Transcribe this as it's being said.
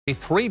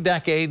3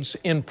 decades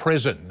in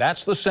prison.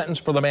 That's the sentence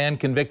for the man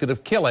convicted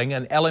of killing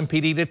an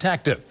LMPD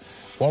detective.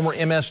 Former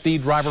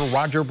MSD driver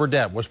Roger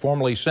Burdette was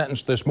formally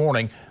sentenced this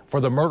morning for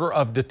the murder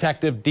of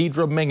Detective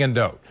Deidre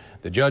Mingendote.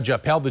 The judge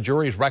upheld the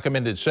jury's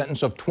recommended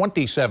sentence of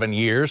 27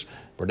 years.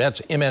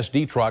 Burdette's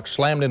MSD truck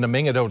slammed into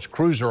Mingendote's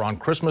cruiser on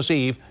Christmas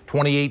Eve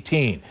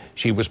 2018.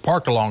 She was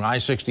parked along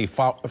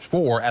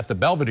I-64 at the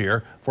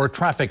Belvedere for a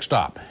traffic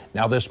stop.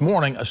 Now this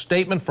morning, a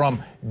statement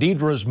from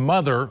Deidre's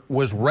mother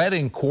was read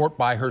in court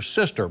by her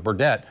sister.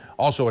 Burdette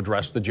also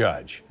addressed the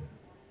judge.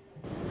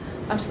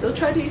 I'm still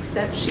trying to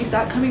accept she's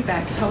not coming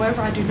back.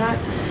 However, I do not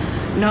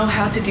know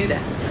how to do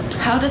that.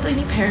 How does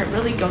any parent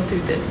really go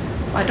through this?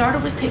 My daughter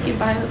was taken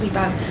violently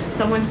by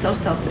someone so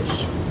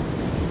selfish.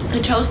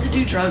 I chose to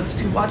do drugs,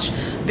 to watch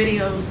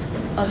videos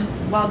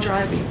while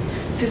driving.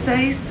 To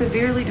say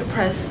severely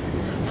depressed,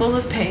 full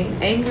of pain,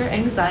 anger,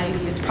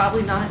 anxiety is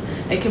probably not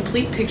a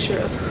complete picture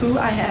of who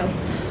I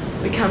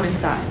have become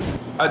inside.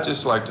 I'd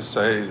just like to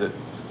say that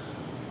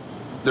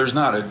there's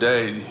not a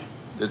day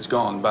that's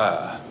gone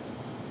by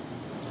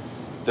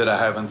that I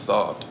haven't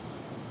thought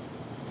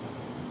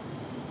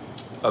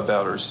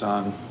about her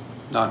son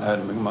not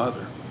having a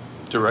mother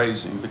to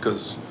raise him,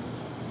 because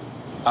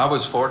I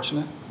was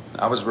fortunate.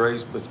 I was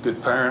raised with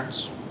good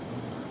parents,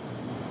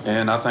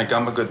 and I think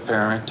I'm a good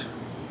parent,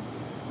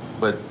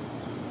 but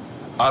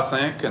I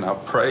think and I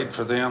prayed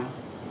for them,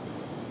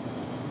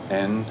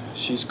 and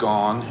she's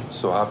gone,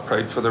 so I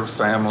prayed for their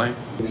family.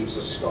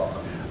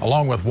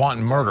 Along with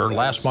wanton murder,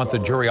 last month the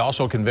jury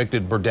also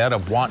convicted Burdette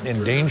of wanton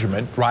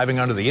endangerment, driving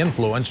under the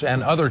influence,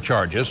 and other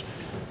charges.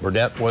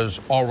 Burdette was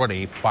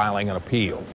already filing an appeal.